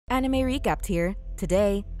Anime Recapped here.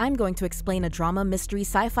 Today, I'm going to explain a drama mystery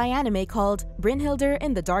sci-fi anime called Brynhildr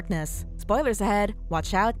in the Darkness. Spoilers ahead,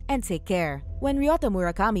 watch out, and take care. When Ryota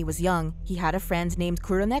Murakami was young, he had a friend named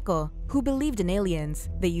Kuroneko, who believed in aliens.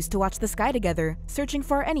 They used to watch the sky together, searching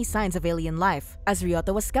for any signs of alien life. As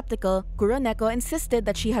Ryota was skeptical, Kuroneko insisted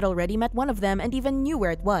that she had already met one of them and even knew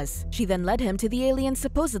where it was. She then led him to the alien's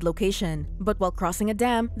supposed location. But while crossing a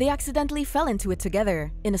dam, they accidentally fell into it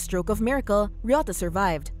together. In a stroke of miracle, Ryota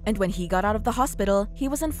survived, and when he got out of the hospital, he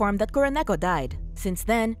was informed that Kuroneko died. Since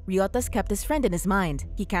then, Ryota's kept his friend in his mind.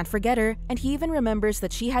 He can't forget her, and he even remembers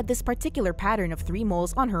that she had this particular pattern of 3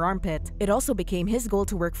 moles on her armpit. It also became his goal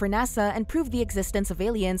to work for NASA and prove the existence of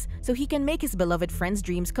aliens so he can make his beloved friend's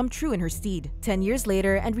dreams come true in her stead. 10 years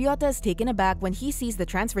later, and Ryota is taken aback when he sees the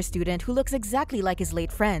transfer student who looks exactly like his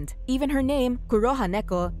late friend. Even her name, Kuroha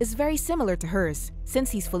Neko, is very similar to hers.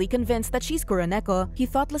 Since he's fully convinced that she's Kuroneko, he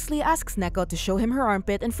thoughtlessly asks Neko to show him her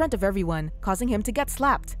armpit in front of everyone, causing him to get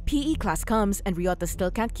slapped. PE class comes, and Ryota still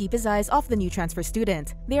can't keep his eyes off the new transfer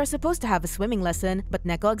student. They are supposed to have a swimming lesson, but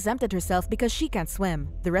Neko exempted herself because she can't swim.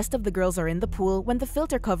 The rest of the girls are in the pool when the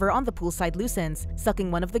filter cover on the pool side loosens,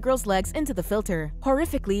 sucking one of the girls' legs into the filter.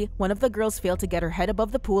 Horrifically, one of the girls failed to get her head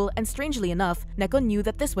above the pool, and strangely enough, Neko knew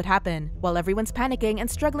that this would happen. While everyone's panicking and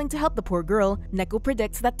struggling to help the poor girl, Neko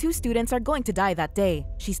predicts that 2 students are going to die that day.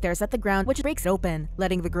 She stares at the ground, which breaks open,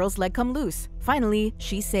 letting the girl's leg come loose. Finally,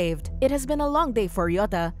 she's saved. It has been a long day for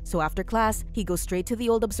Ryota, so after class, he goes straight to the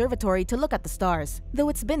old observatory to look at the stars. Though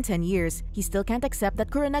it's been 10 years, he still can't accept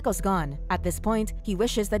that Kuroneko's gone. At this point, he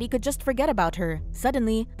wishes that he could just forget about her.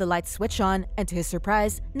 Suddenly, the lights switch on, and to his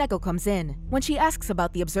surprise, Neko comes in. When she asks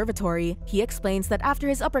about the observatory, he explains that after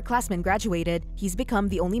his upperclassmen graduated, he's become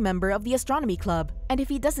the only member of the astronomy club, and if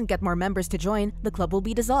he doesn't get more members to join, the club will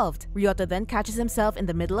be dissolved. Ryota then catches himself in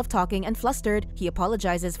the middle of talking, and flustered, he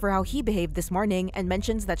apologizes for how he behaved this morning and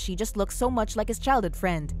mentions that she just looks so much like his childhood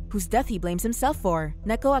friend, whose death he blames himself for.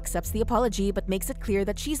 Neko accepts the apology but makes it clear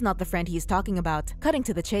that she's not the friend he is talking about. Cutting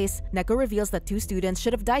to the chase, Neko reveals that 2 students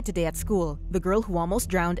should have died today at school, the girl who almost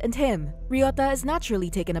drowned and him. Ryota is naturally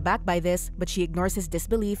taken aback by this, but she ignores his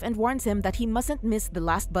disbelief and warns him that he mustn't miss the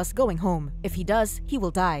last bus going home. If he does, he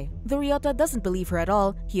will die. Though Ryota doesn't believe her at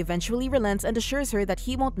all, he eventually relents and assures her that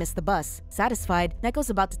he won't miss the bus. Satisfied, Neko's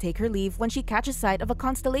about to take her leave when she catches sight of a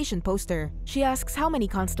constellation poster. She asks how many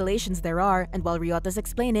constellations there are, and while Ryota's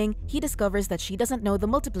explaining, he discovers that she doesn't know the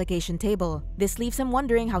multiplication table. This leaves him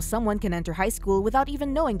wondering how someone can enter high school without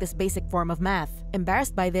even knowing this basic form of math.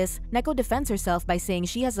 Embarrassed by this, Neko defends herself by saying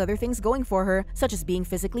she has other things going for her, such as being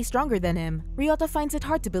physically stronger than him. Ryota finds it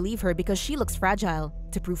hard to believe her because she looks fragile.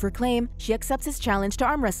 To prove her claim, she accepts his challenge to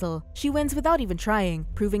arm wrestle. She wins without even trying,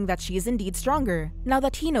 proving that she is indeed stronger. Now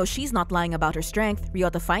that he knows she's not lying about her strength,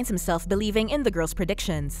 Ryota finds himself believing in the girl's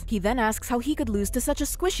predictions. He then asks how he could lose to such a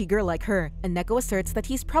squishy girl like her, and Neko asserts that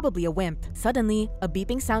he's probably a wimp. Suddenly, a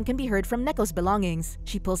beeping sound can be heard from Neko's belongings.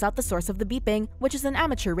 She pulls out the source of the beeping, which is an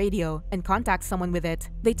amateur radio, and contacts someone with it.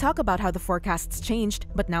 They talk about how the forecasts changed,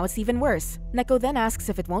 but now it's even worse. Neko then asks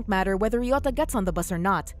if it won't matter whether Ryota gets on the bus or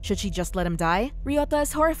not. Should she just let him die? Ryota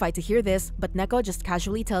is horrified to hear this, but Neko just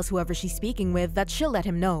casually tells whoever she's speaking with that she'll let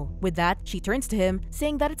him know. With that, she turns to him,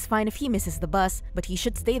 saying that it's fine if he misses the bus, but he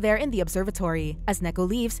should stay there in the observatory. As Neko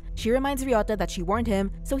leaves, she reminds Ryota that she warned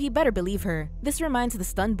him, so he better believe her. This reminds the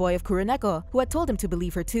stunned boy of Kuroneko, who had told him to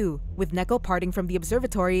believe her too. With Neko parting from the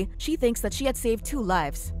observatory, she thinks that she had saved 2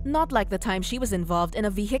 lives. Not like the time she was involved in a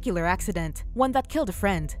vehicular accident, one that killed a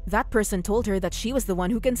friend. That person told her that she was the one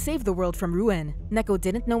who can save the world from ruin. Neko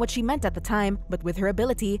didn't know what she meant at the time, but with her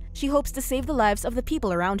ability, she hopes to save the lives of the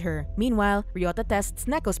people around her. Meanwhile, Ryota tests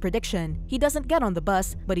Neko's prediction. He doesn't get on the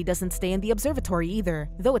bus, but he doesn't stay in the observatory either.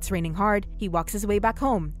 Though it's raining hard, he walks his way back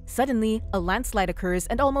home. Suddenly, a landslide occurs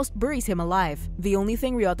and almost buries him alive. The only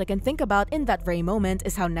thing Ryota can think about in that very moment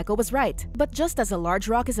is how Neko was right. But just as a large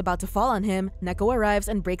rock is about to fall on him, Neko arrives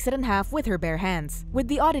and breaks it in half with her bare hands. With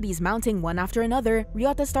the oddities mounting one after another,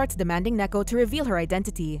 Ryota starts demanding Neko to reveal her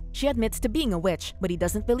identity. She admits to being a witch, but he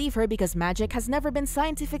doesn't believe her because magic has never been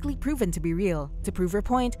scientifically proven to be real. To prove her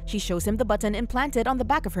point, she shows him the button implanted on the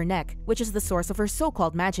back of her neck, which is the source of her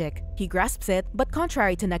so-called magic. He grasps it, but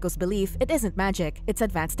contrary to Neko's belief, it isn't magic, it's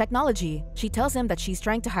advanced technology. She tells him that she's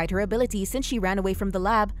trying to hide her ability since she ran away from the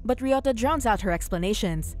lab, but Ryota drowns out her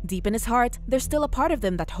explanations. Deep in his heart, there's still a part of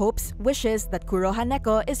them that hopes, wishes that Kuroha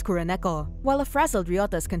Neko is Kuroneko. While a frazzled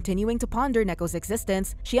Ryota is continuing to ponder Neko's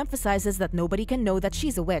existence, she emphasizes that nobody can know that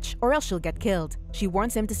she's a witch, or else she'll get killed. She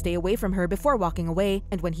warns him to stay away from her before walking away,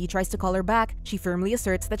 and when he tries to call her back, she firmly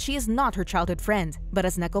asserts that she is not her childhood friend. But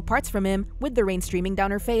as Neko parts from him, with the rain streaming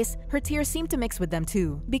down her face, her tears seem to mix with them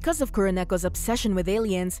too. Because of Kuroneko's obsession with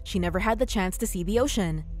aliens, she never had the chance to see the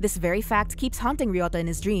ocean. This very fact keeps haunting Ryota in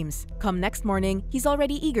his dreams. Come next morning, he's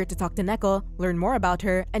already eager to talk to Neko, learn more about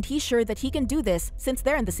her, and he's sure that he can do this since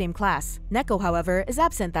they're in the same class. Neko, however, is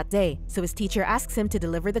absent that day, so his teacher asks him to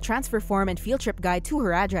deliver the transfer form and field trip guide to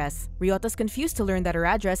her address. Ryota's confused to learn that her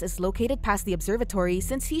address is located past the observatory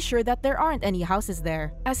since he's sure that there aren't any houses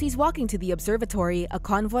there. As he's walking to the observatory, a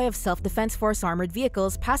convoy of self-defense force armored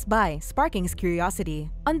vehicles pass by, sparking his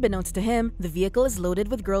curiosity. Unbeknownst to him, the vehicle is loaded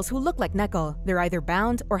with girls who look like Neko. They're either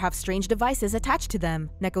bound or have strange devices attached to them.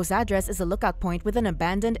 Neko's address is a lookout point with an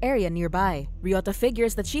abandoned area nearby. Ryota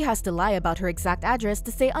figures that she has to lie about her exact address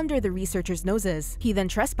to stay under the researchers' noses. He then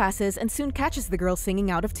trespasses and soon catches the girl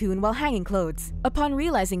singing out of tune while hanging clothes. Upon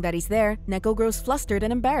realizing that he's there, Neko grows flustered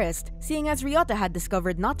and embarrassed, seeing as Ryota had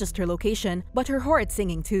discovered not just her location, but her horrid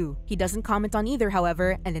singing too. He doesn't comment on either,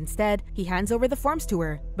 however, and instead, he hands over the forms to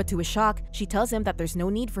her. But to his shock, she tells him that there's no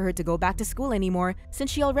need for her to go back to school anymore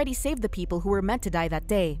since she already saved the people who were meant to die that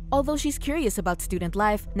day. Although she's curious about student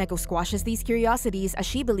life, Neko squashes these curiosities as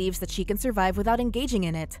she believes that she can survive without engaging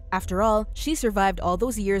in it. After all, she survived all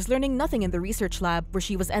those years learning nothing in the research lab where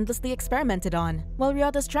she was endlessly experimented on. While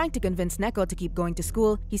Ryota's trying to convince Neko to keep going to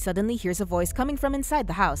school, he suddenly hears a voice coming from inside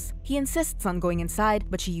the house. He insists on going inside,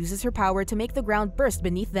 but she uses her power to make the ground burst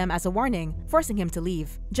beneath them as a warning, forcing him to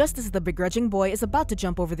leave. Just as the begrudging boy is about to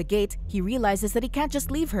jump over the gate, he realizes that he can't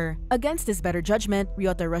just leave her. Against his better judgment,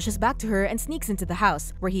 Ryota rushes back to her and sneaks into the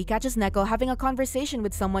house, where he catches Neko having a conversation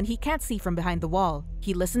with someone he can't see from behind the wall.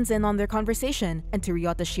 He listens in on their conversation, and to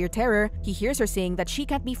Ryota's sheer terror, he hears her saying that she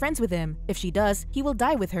can't be friends with him. If she does, he will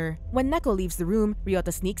die with her. When Neko leaves the room,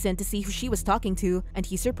 Ryota sneaks in to see who she was talking to, and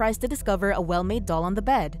he's surprised to discover a well-made doll on the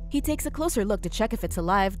bed. He takes a closer look to check if it's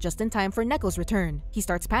alive, just in time for Neko's return. He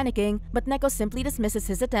starts panicking, but Neko simply dismisses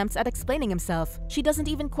his attempts at explaining himself. She doesn't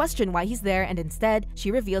even question why he's there, and instead, she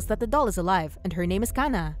reveals that the doll is alive, and her name is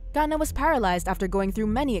Kana. Kana was paralyzed after going through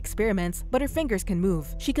many experiments, but her fingers can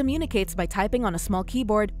move. She communicates by typing on a small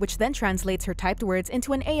keyboard, which then translates her typed words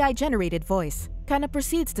into an AI-generated voice. Kana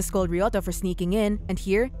proceeds to scold Ryota for sneaking in, and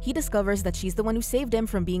here, he discovers that she's the one who saved him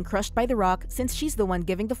from being crushed by the rock since she's the one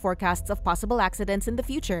giving the forecasts of possible accidents in the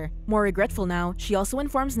future. More regretful now, she also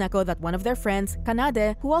informs Neko that one of their friends,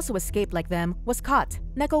 Kanade, who also escaped like them, was caught.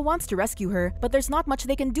 Neko wants to rescue her, but there's not much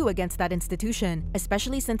they can do against that institution,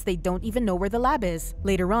 especially since they don't even know where the lab is.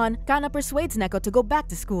 Later on, Kana persuades Neko to go back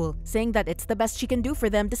to school, saying that it's the best she can do for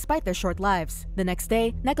them despite their short lives. The next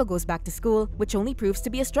day, Neko goes back to school, which only proves to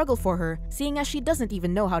be a struggle for her, seeing as she doesn't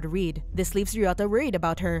even know how to read. This leaves Ryota worried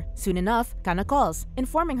about her. Soon enough, Kana calls,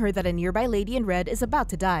 informing her that a nearby lady in red is about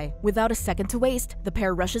to die. Without a second to waste, the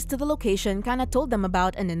pair rushes to the location Kana told them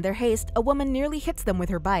about, and in their haste, a woman nearly hits them with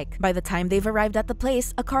her bike. By the time they've arrived at the place,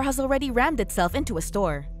 a car has already rammed itself into a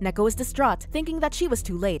store. Neko is distraught, thinking that she was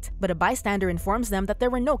too late, but a bystander informs them that there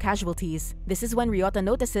were no casualties. This is when Ryota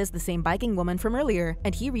notices the same biking woman from earlier,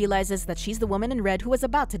 and he realizes that she's the woman in red who was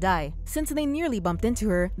about to die. Since they nearly bumped into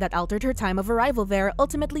her, that altered her time of arrival there,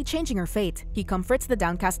 ultimately changing her fate. He comforts the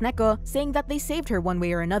downcast Neko, saying that they saved her one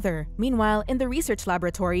way or another. Meanwhile, in the research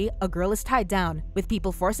laboratory, a girl is tied down, with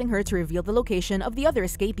people forcing her to reveal the location of the other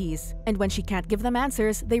escapees. And when she can't give them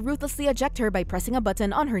answers, they ruthlessly eject her by pressing a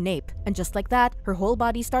button on her nape. And just like that, her whole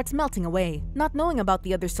body starts melting away. Not knowing about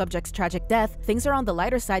the other subject's tragic death, things are on the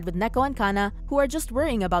lighter side with Neko and Kana, who are just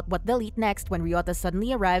worrying about what they'll eat next when Ryota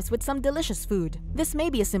suddenly arrives with some delicious food. This may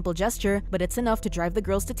be a simple gesture, but it's enough to drive the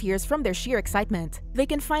girls to tears from their sheer excitement. They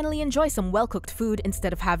can finally enjoy some well-cooked food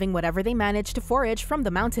instead of having whatever they manage to forage from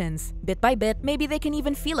the mountains. Bit by bit, maybe they can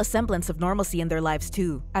even feel a semblance of normalcy in their lives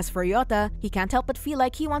too. As for Ryota, he can't help but feel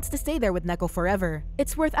like he wants to stay there with Neko forever.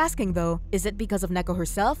 It's worth asking though, is it because of Neko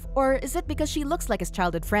herself, or is it because she looks like his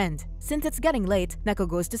childhood friend? Since it's getting late, Neko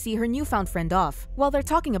goes to see her newfound friend off. While they're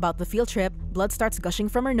talking about the field trip, blood starts gushing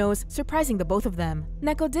from her nose, surprising the both of them.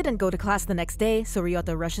 Neko didn't go to class the next day, so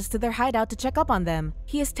Ryota rushes to their hideout to check up on them.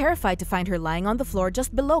 He is terrified to find her lying on the floor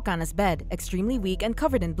just below Kana's bed, extremely weak and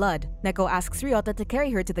covered in blood. Neko asks Ryota to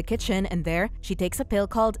carry her to the kitchen, and there, she takes a pill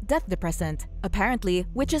called death depressant. Apparently,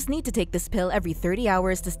 witches need to take this pill every 30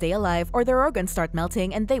 hours to stay alive or their organs start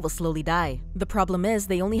melting and they will slowly die. The problem is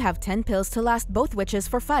they only have 10 pills to last both witches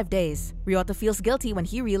for 5 days. Ryota feels guilty when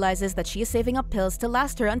he realizes that she is saving up pills to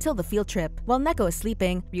last her until the field trip. While Neko is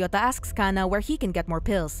sleeping, Ryota asks Kana where he can get more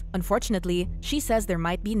pills. Unfortunately, she says there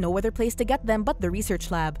might be no other place to get them but the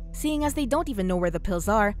research lab. Seeing as they don't even know where the pills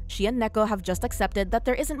are, she and Neko have just accepted that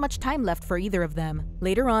there isn't much time left for either of them.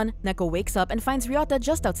 Later on, Neko wakes up and finds Ryota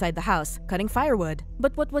just outside the house, cutting firewood.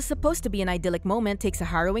 But what was supposed to be an idyllic moment takes a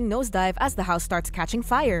harrowing nosedive as the house starts catching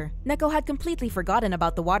fire. Neko had completely forgotten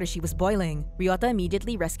about the water she was boiling. Ryota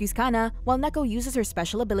immediately rescues Kana, while Neko uses her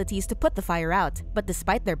special abilities to put the fire out. But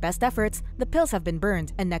despite their best efforts, the pills have been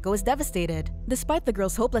burned, and Neko is devastated. Despite the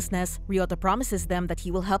girls' hopelessness, Ryota promises them that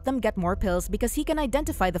he will help them get more pills because he can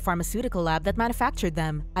identify the pharmaceutical lab that manufactured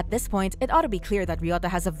them. At this point, it ought to be clear that Ryota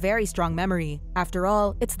has a very strong memory. After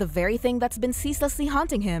all, it's the very thing that's been ceaselessly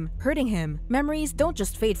haunting him, hurting him. Memories don't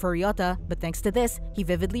just fade for Ryota, but thanks to this, he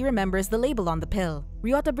vividly remembers the label on the pill.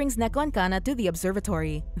 Ryota brings Neko and Kana to the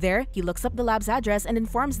observatory. There, he looks up the lab's address and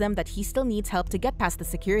informs them that he still needs help to get past the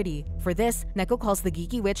security. For this, Neko calls the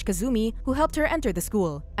geeky witch Kazumi, who helped her enter the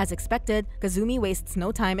school. As expected, Kazumi wastes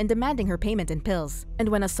no time in demanding her payment in pills. And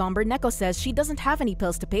when a somber Neko says she doesn't have any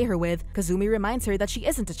pills to pay her with, Kazumi reminds her that she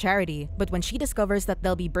isn't a charity. But when she discovers that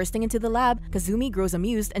they'll be bursting into the lab, Kazumi grows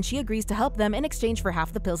amused and she agrees to help them in exchange for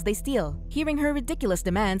half the pills they steal. Hearing her ridiculous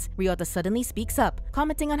demands, Ryota suddenly speaks up,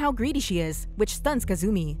 commenting on how greedy she is, which stuns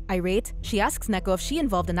Kazumi. Irate, she asks Neko if she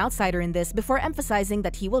involved an outsider in this before emphasizing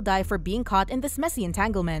that he will die for being caught in this messy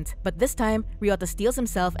entanglement. But this time, Ryota steels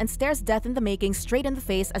himself and stares death in the making straight in the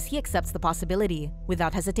face as he accepts the possibility.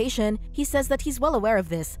 Without hesitation, he says that he's well aware of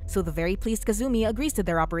this, so the very pleased Kazumi agrees to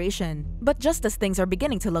their operation. But just as things are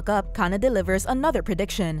beginning to look up, Kana delivers another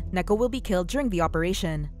prediction. Neko will be killed during the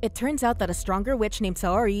operation. It turns out that a stronger witch named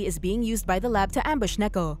Saori is being used by the lab to ambush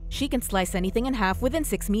Neko. She can slice anything in half within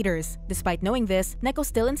 6 meters. Despite knowing this, Neko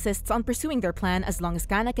still insists on pursuing their plan as long as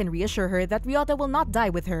Kana can reassure her that Ryota will not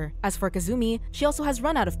die with her. As for Kazumi, she also has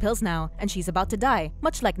run out of pills now, and she's about to die,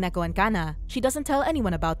 much like Neko and Kana. She doesn't tell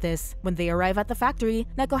anyone about this. When they arrive at the factory,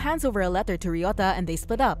 Neko hands over a letter to Ryota and they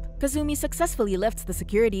split up. Kazumi successfully lifts the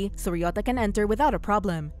security so Ryota can enter without a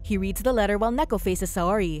problem. He reads the letter while Neko faces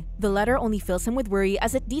Saori. The letter only fills him with worry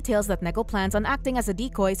as it details that Neko plans on acting as a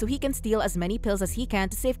decoy so he can steal as many pills as he can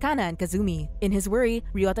to save Kana and Kazumi. In his worry,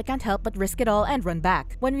 Ryota can't help but risk it all and run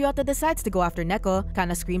back. When Ryota decides to go after Neko,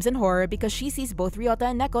 Kana screams in horror because she sees both Ryota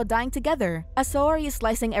and Neko dying together. As Saori is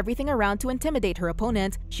slicing everything around to intimidate her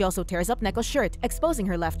opponent, she also tears up Neko's shirt, exposing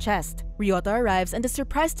her left chest. Ryota arrives and is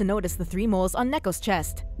surprised to notice the 3 moles on Neko's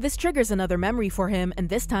chest. This triggers another memory for him, and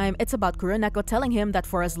this time it's about Kuroneko telling him that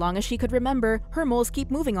for as long as she could remember, her moles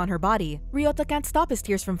keep moving on her body. Ryota can't stop his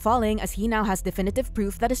tears from falling as he now has definitive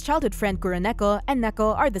proof that his childhood friend Kuroneko and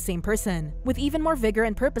Neko are the same person. With even more vigor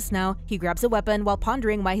and purpose now, he grabs a weapon while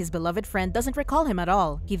pondering why his beloved friend doesn't recall him at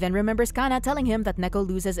all. He then remembers Kana telling him that Neko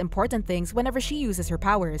loses important things whenever she uses her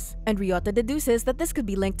powers, and Ryota deduces that this could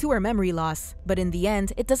be linked to her memory loss. But in the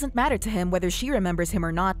end, it doesn't matter to him whether she remembers him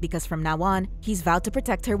or not because from now on, he's vowed to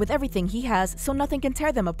protect her with everything he has so nothing can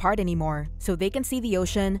tear them apart anymore. So they can see the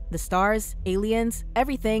ocean, the stars, aliens,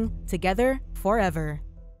 everything, together, forever.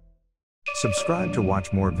 Subscribe to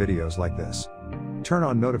watch more videos like this. Turn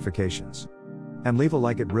on notifications. And leave a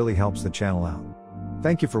like, it really helps the channel out.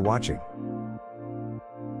 Thank you for watching.